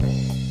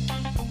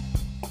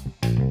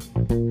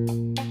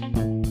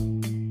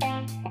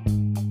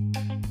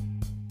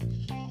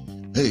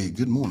Hey,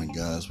 good morning,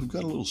 guys. We've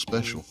got a little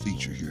special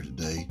feature here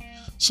today,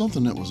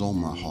 something that was on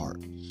my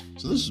heart.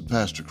 So, this is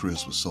Pastor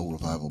Chris with Soul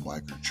Revival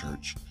Biker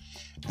Church,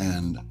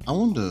 and I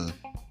wanted to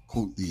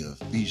quote the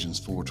Ephesians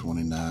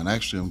 4:29.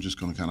 Actually, I'm just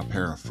going to kind of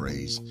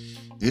paraphrase.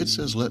 It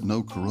says, "Let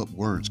no corrupt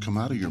words come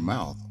out of your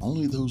mouth,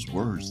 only those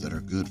words that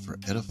are good for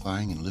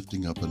edifying and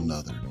lifting up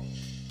another."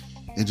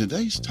 In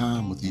today's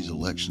time with these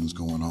elections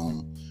going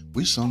on,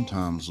 we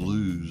sometimes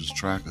lose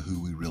track of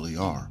who we really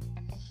are.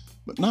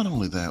 But not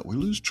only that, we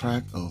lose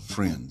track of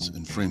friends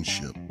and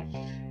friendship.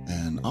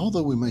 And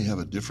although we may have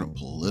a different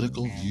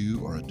political view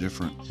or a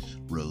different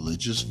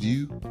religious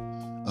view,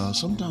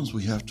 sometimes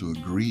we have to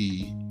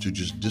agree to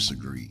just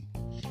disagree.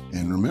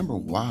 And remember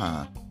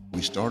why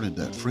we started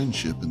that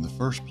friendship in the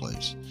first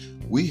place.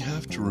 We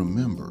have to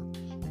remember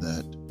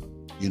that,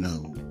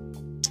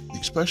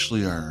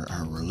 especially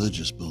our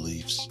religious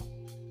beliefs,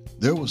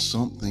 there was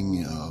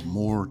something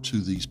more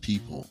to these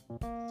people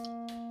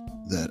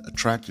that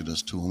attracted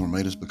us to them or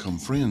made us become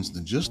friends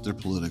than just their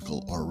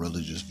political or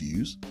religious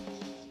views.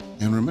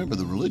 And remember,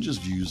 the religious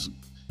views,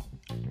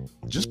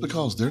 just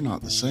because they're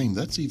not the same,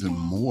 that's even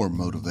more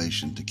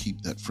motivation to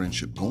keep that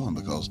friendship going,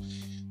 because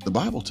the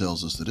Bible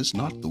tells us that it's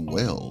not the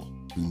well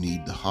who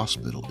need the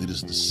hospital, it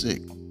is the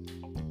sick.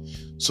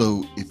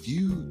 So if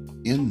you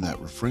end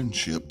that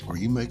friendship, or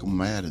you make them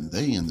mad and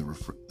they end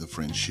the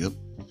friendship,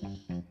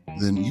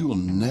 then you will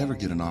never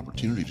get an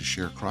opportunity to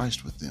share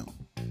Christ with them.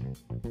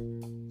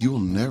 You will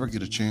never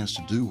get a chance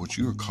to do what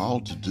you are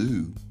called to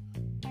do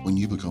when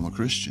you become a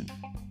Christian.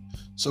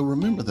 So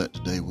remember that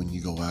today when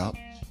you go out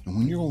and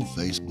when you're on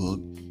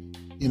Facebook,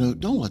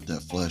 don't let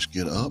that flesh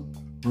get up.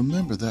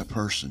 Remember that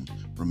person.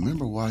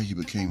 Remember why you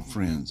became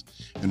friends.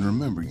 And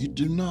remember, you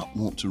do not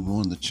want to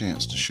ruin the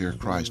chance to share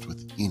Christ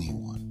with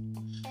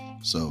anyone.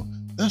 So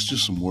that's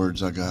just some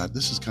words I got.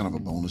 This is kind of a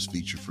bonus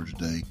feature for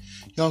today.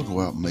 Y'all go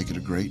out and make it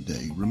a great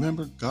day.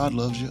 Remember, God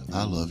loves you.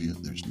 I love you.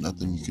 There's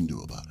nothing you can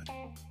do about it.